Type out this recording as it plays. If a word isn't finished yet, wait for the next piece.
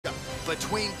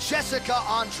between Jessica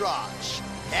Andrade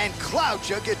and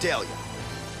Claudia Gadelha.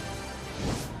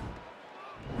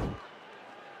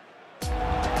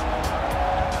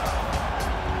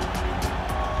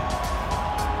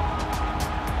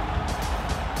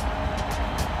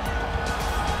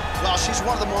 Well, she's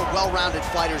one of the more well-rounded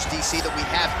fighters, DC, that we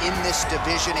have in this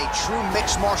division. A true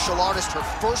mixed martial artist. Her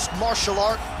first martial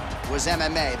art was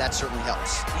MMA. That certainly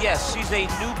helps. Yes, she's a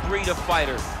new breed of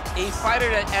fighter. A fighter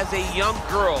that, as a young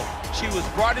girl, she was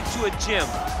brought into a gym.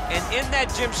 And in that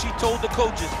gym, she told the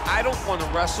coaches, I don't want to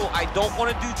wrestle. I don't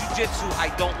want to do jiu-jitsu. I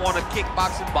don't want to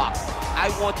kickbox and box. I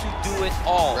want to do it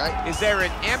all. Right. Is there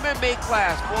an MMA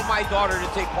class for my daughter to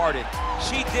take part in?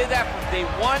 She did that from day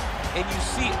one. And you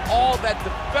see all that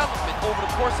development over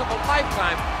the course of a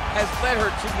lifetime has led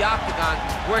her to the octagon,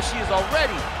 where she is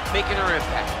already making her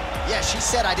impact. Yeah, she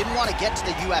said, I didn't want to get to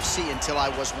the UFC until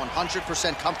I was 100%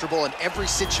 comfortable in every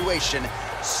situation.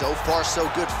 So far,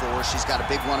 so good for her. She's got a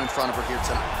big one in front of her here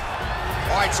tonight.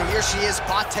 All right, so here she is,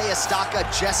 Bate Estaca,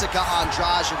 Jessica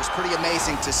Andrade. It was pretty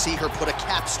amazing to see her put a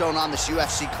capstone on this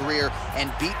UFC career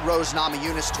and beat Rose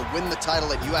Namajunas to win the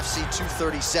title at UFC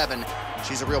 237.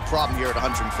 She's a real problem here at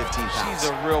 115 pounds. She's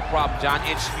a real problem, John,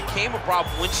 and she became a problem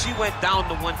when she went down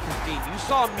to 115. You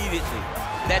saw immediately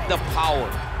that the power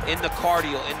and the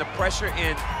cardio and the pressure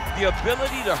and the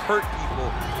ability to hurt people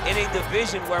in a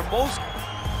division where most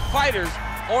fighters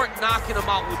aren't knocking them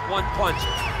out with one punch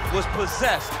was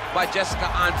possessed by Jessica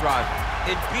Andrade.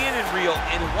 And being in Rio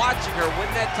and watching her win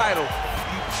that title,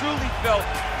 you truly felt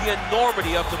the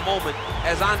enormity of the moment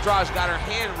as Andrade got her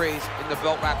hand raised and the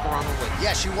belt wrapped around her waist.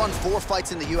 Yeah, she won 4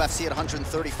 fights in the UFC at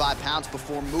 135 pounds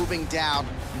before moving down.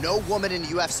 No woman in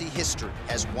UFC history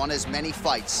has won as many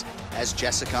fights as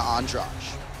Jessica Andrade.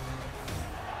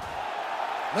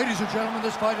 Ladies and gentlemen,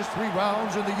 this fight is 3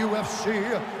 rounds in the UFC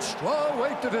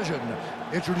strawweight division.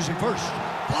 Introducing first,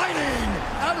 fighting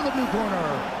out of the blue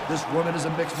corner. This woman is a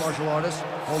mixed martial artist,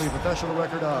 holding a professional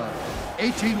record of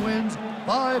 18 wins,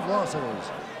 5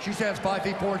 losses. She stands 5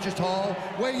 feet 4 inches tall,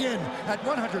 weighing in at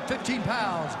 115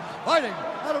 pounds. Fighting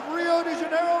out of Rio de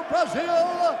Janeiro,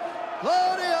 Brazil,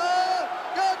 Claudia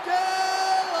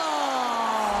Gadelha.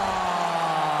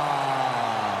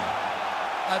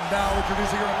 And now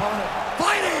introducing her opponent,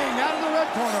 fighting out of the red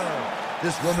corner.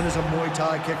 This woman is a Muay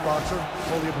Thai kickboxer,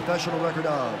 holding a professional record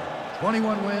of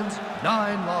 21 wins,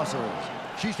 9 losses.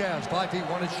 She stands 5 feet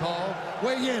 1 inch tall,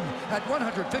 weighing in at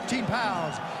 115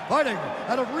 pounds. Fighting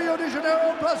out of Rio de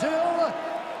Janeiro, Brazil,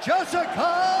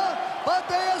 Jessica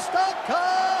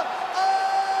Estaca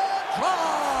Andrade.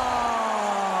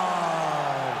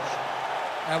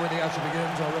 And when the action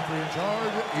begins, our referee in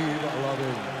charge, Eve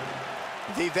Levine.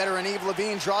 The veteran Eve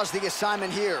Levine draws the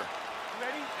assignment here.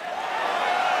 Ready?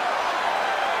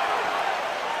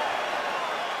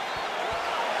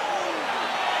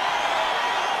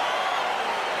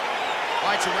 All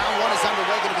right, so round 1 is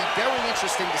underway. Going to be very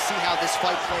interesting to see how this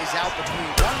fight plays out between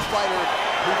one fighter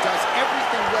who does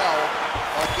everything well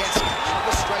against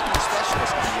the striking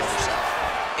specialist on the other side.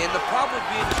 And the problem with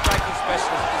being a striking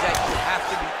specialist is that you have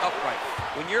to be upright.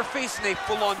 When you're facing a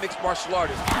full-on mixed martial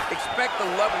artist, expect a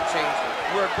level change.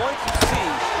 We're going to see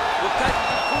what type of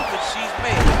improvement she's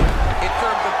made in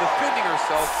terms of defending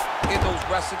herself in those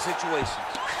wrestling situations.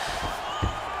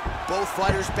 Both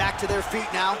fighters back to their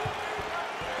feet now.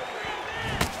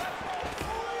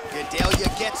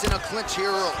 Gadelha gets in a clinch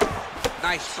here early.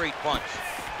 Nice straight punch.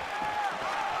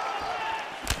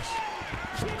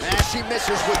 And she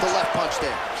misses with the left punch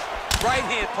there. Right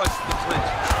hand punch to the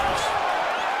clinch.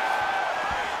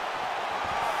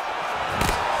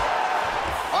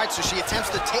 All right, so she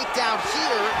attempts the takedown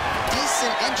here.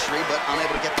 Decent entry, but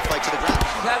unable to get the fight to the ground.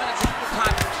 She's having a difficult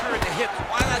time securing the hips.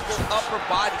 Why not go upper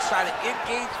body, try to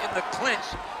engage in the clinch,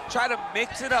 try to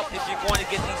mix it up if you're going to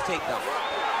get these takedowns.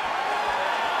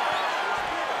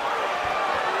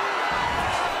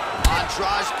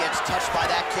 Andrade gets touched by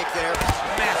that kick there.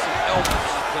 Massive elbow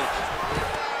to the clinch.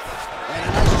 And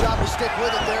a nice job to stick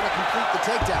with it there to complete the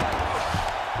takedown.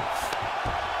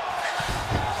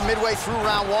 Midway through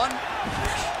round 1.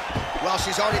 Well,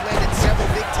 she's already landed several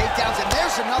big takedowns, and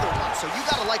there's another one. So you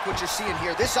gotta like what you're seeing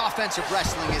here. This offensive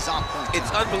wrestling is on point.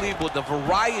 It's unbelievable. The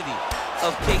variety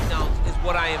of takedowns is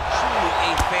what I am truly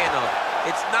a fan of.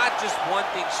 It's not just one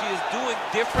thing. She is doing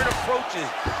different approaches,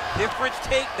 different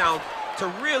takedowns to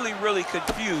really, really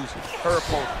confuse her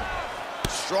opponent.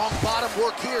 Strong bottom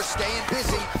work here, staying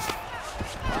busy.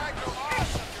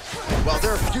 Well,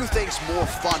 there are few things more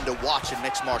fun to watch in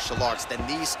mixed martial arts than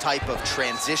these type of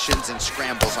transitions and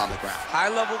scrambles on the ground.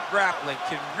 High-level grappling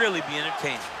can really be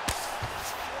entertaining.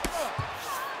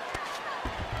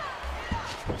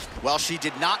 Well, she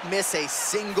did not miss a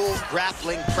single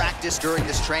grappling practice during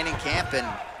this training camp, and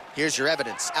here's your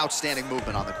evidence. Outstanding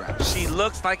movement on the ground. She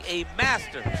looks like a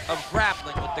master of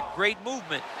grappling with the great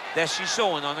movement that she's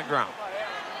showing on the ground.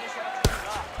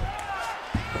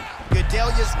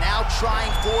 Gadelha's now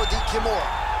trying for the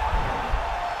Kimura.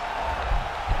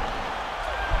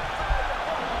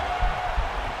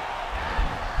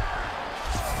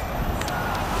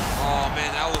 Oh,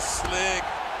 man, that was slick.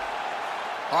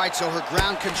 All right, so her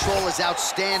ground control is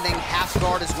outstanding. Half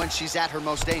guard is when she's at her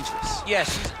most dangerous. Yeah,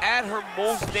 she's at her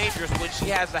most dangerous when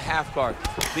she has a half guard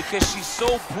because she's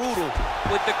so brutal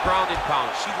with the ground and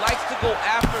pound. She likes to go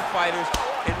after fighters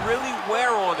and really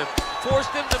wear on them, force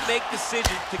them to make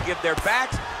decisions to give their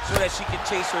backs so that she can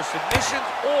chase her submissions,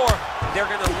 or they're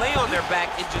going to lay on their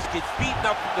back and just get beaten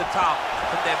up from the top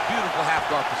from that beautiful half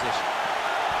guard position.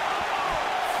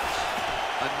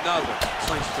 Another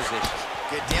clinch position.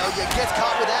 Gadelha gets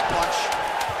caught with that punch.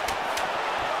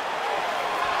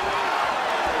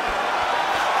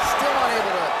 Still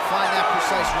unable to find that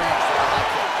precise range for a high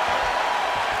kick.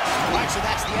 All right, so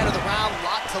that's the end of the round. A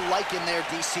lot to like in there,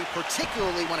 DC,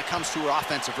 particularly when it comes to her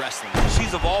offensive wrestling.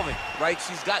 She's evolving, right?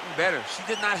 She's gotten better. She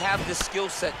did not have this skill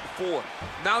set before.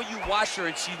 Now you watch her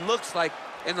and she looks like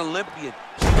an Olympian.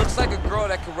 She looks like a girl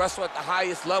that can wrestle at the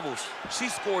highest levels. She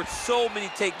scored so many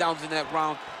takedowns in that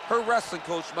round. Her wrestling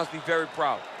coach must be very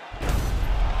proud.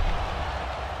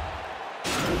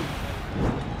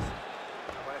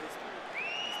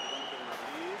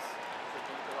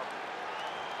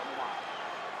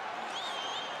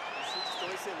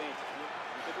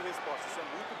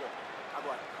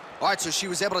 All right, so she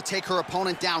was able to take her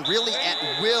opponent down really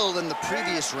at will in the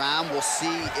previous round. We'll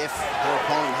see if her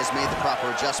opponent has made the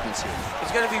proper adjustments here.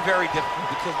 It's going to be very difficult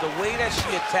because the way that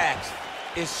she attacks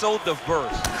is so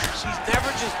diverse. She's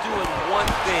never just doing one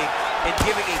thing and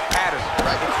giving a pattern.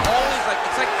 Right.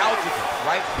 It's like algebra,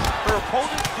 right? Her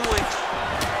opponent's doing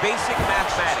basic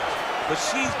mathematics, but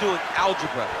she's doing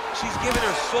algebra. She's giving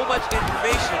her so much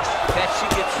information that she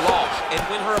gets lost. And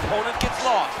when her opponent gets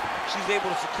lost, she's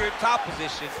able to secure top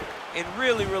position and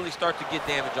really, really start to get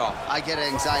damage off. I get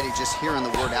anxiety just hearing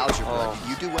the word algebra.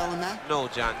 Did you do well in that? No,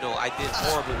 John, no, I did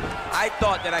horribly. I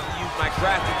thought that I could use my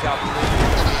graphic calculator.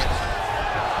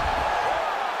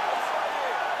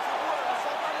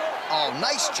 Oh,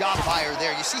 nice job by her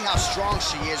there. You see how strong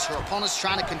she is. Her opponent's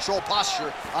trying to control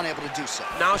posture, unable to do so.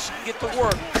 Now she can get to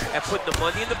work and put the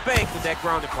money in the bank with that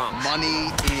ground and pound. Money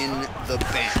in the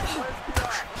bank.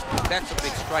 That's a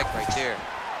big strike right there.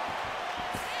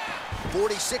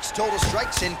 46 total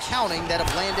strikes and counting that have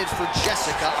landed for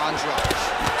Jessica Andrade.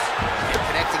 And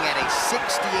connecting at a 68%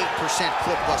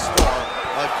 clip thus far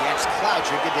against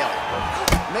Claudia Gadelha.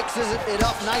 Mixes it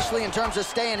up nicely in terms of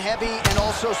staying heavy and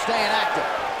also staying active.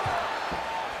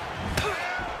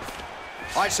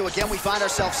 All right, so again, we find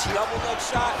ourselves here. Double leg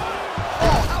shot.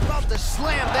 Oh, how about the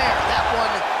slam there? That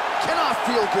one cannot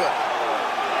feel good.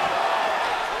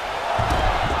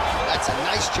 That's a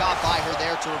nice job by her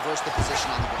there to reverse the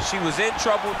position on the ground. She was in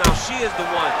trouble. Now she is the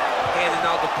one handing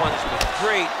out the punishment.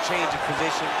 Great change of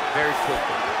position very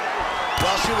quickly.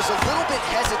 Well, she was a little bit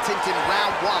hesitant in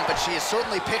round one, but she has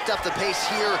certainly picked up the pace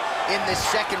here in this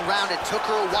second round. It took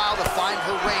her a while to find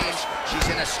her range. She's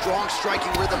in a strong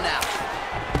striking rhythm now.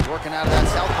 Working out of that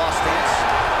southpaw stance.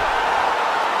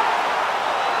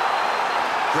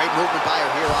 Great movement by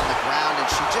her here on the ground, and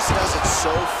she just does it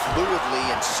so fluidly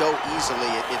and so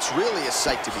easily. It's really a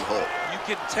sight to behold. You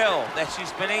can tell that she's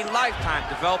spent a lifetime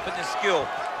developing this skill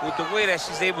with the way that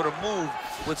she's able to move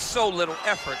with so little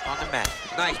effort on the mat.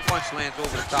 Nice punch lands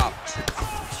over the top.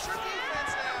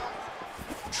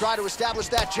 Try to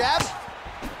establish that jab.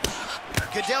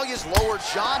 Gadelha's lower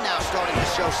jaw now starting to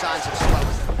show signs of swelling.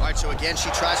 All right, so again,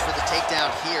 she tries for the takedown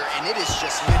here, and it is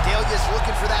just Gadelha's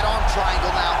looking for that arm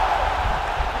triangle now.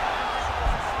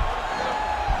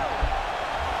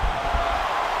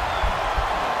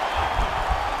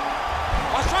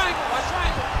 Watch triangle, watch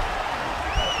triangle.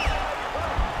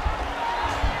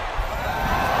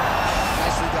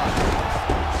 Nicely done.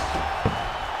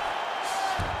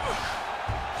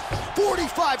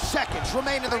 45 seconds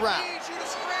remain in the round.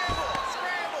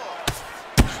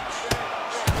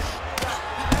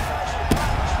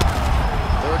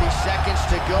 30 seconds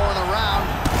to go in the round.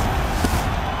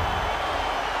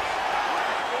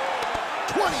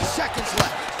 20 seconds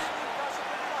left.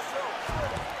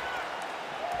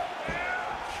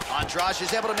 Andrade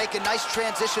is able to make a nice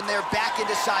transition there back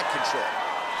into side control.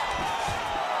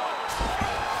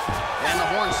 And the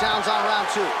horn sounds on round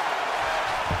two.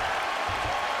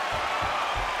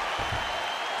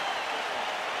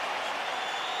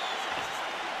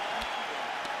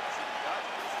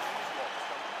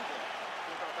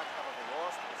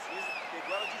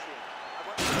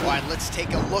 All right, let's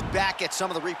take a look back at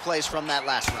some of the replays from that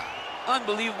last round.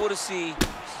 Unbelievable to see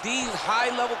these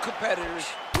high-level competitors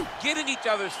get in each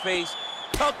other's face,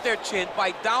 tuck their chin,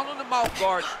 bite down on the mouth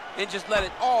guard, and just let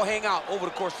it all hang out over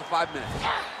the course of 5 minutes.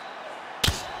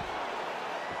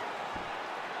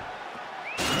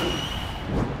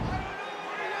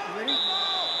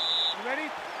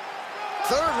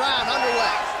 Third round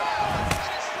underway.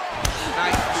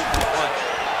 Nice punch.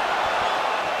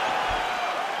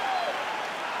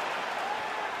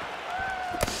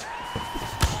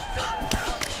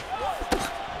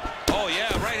 Oh,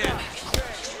 yeah, right hand.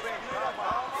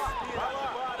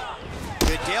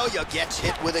 Gadelha gets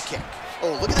hit with a kick.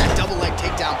 Oh, look at that double leg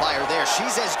takedown by her there.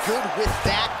 She's as good with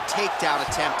that takedown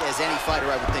attempt as any fighter,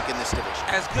 I would think, in this division.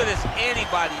 As good as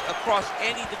anybody across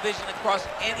any division, across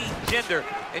any gender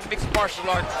in mixed martial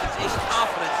arts. It's a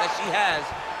confidence that she has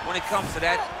when it comes to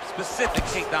that specific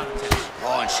takedown attempt.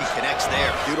 Oh, and she connects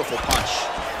there. Beautiful punch.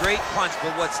 Great punch,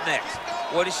 but what's next?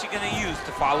 What is she going to use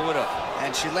to follow it up?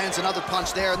 And she lands another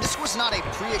punch there, and this was not a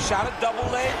Shot a double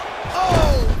leg.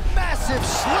 Oh, massive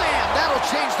slam. That'll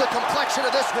change the complexion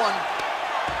of this one.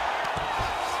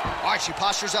 All right, she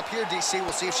postures up here, DC.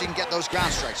 We'll see if she can get those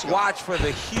ground strikes. Watch for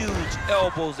the huge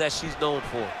elbows that she's known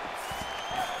for.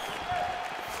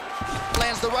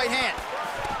 Lands the right hand.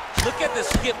 Look at the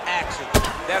skip action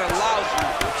that allows you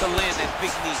to land that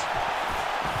big knee.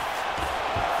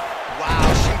 Wow,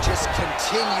 she just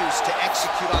continues to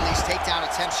execute on these takedown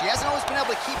attempts. She hasn't always been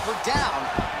able to keep her down,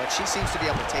 but she seems to be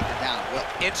able to take her down at will.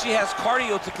 And she has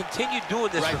cardio to continue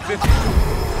doing this for 50. She did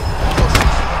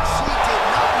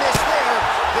not miss there.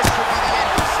 This could be the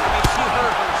end. I mean, she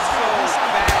hurt her so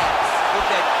bad with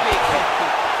that big head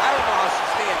kick. I don't know how she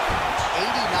stands.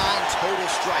 89 total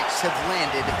strikes have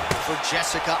landed for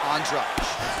Jessica Andrade.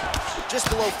 Just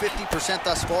below 50%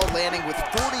 thus far, landing with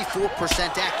 44%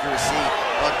 accuracy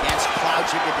against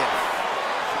Claudia Gadelha.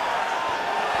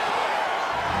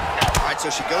 All right,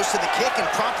 so she goes to the kick and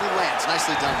promptly lands.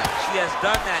 Nicely done there. She has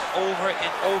done that over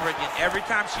and over again. Every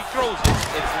time she throws it,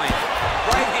 it's landed.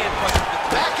 Right hand punches the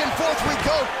twist. Back and forth we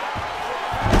go.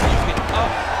 You get up,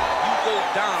 you go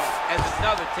down as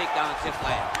another takedown attempt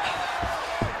lands.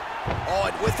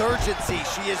 Oh, and with urgency,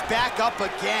 she is back up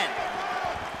again.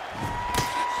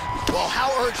 Well,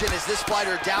 how urgent is this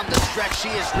fighter down the stretch?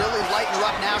 She is really lighting her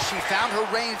up now. She found her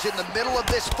range in the middle of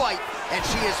this fight, and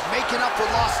she is making up for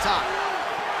lost time.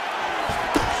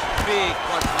 Big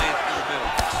punch lands in the middle.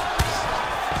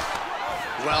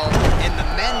 Well, in the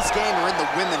men's game or in the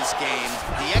women's game,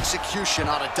 the execution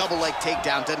on a double leg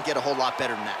takedown doesn't get a whole lot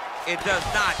better than that. It does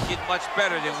not get much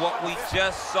better than what we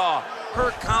just saw.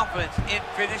 Her confidence in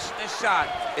finishing the shot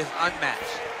is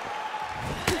unmatched.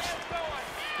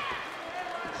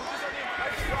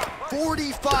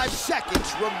 45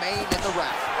 seconds remain in the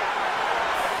round.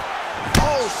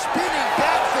 Oh, spinning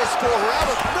back fist for her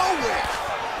out of nowhere.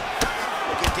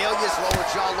 Gadelha's lower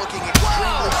jaw looking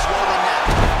extremely swollen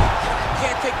now.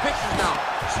 Can't take pictures now.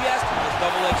 She has to do a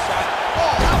double leg shot.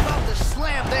 Oh, how about the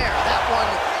slam there? That one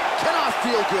cannot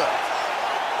feel good.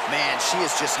 Man, she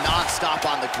is just non-stop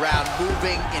on the ground,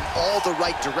 moving in all the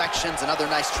right directions. Another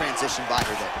nice transition by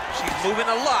her there. She's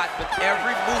moving a lot, but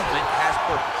every movement has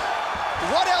purpose.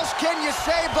 What else can you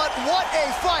say but what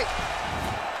a fight?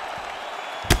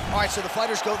 All right, so the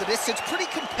fighters go the distance. Pretty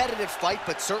competitive fight,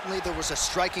 but certainly there was a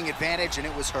striking advantage, and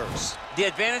it was hers. The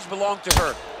advantage belonged to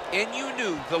her, and you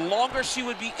knew the longer she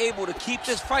would be able to keep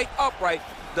this fight upright,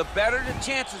 the better the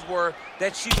chances were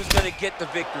that she was going to get the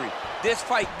victory. This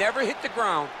fight never hit the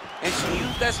ground, and she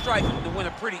used that striking to win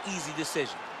a pretty easy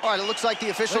decision. All right, it looks like the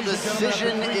official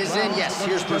decision is in. Yes,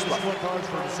 here's Bruce Butler.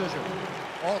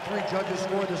 All three judges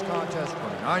scored this contest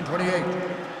 29-28.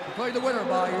 Declared the winner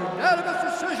by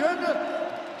unanimous decision,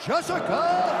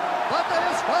 Jessica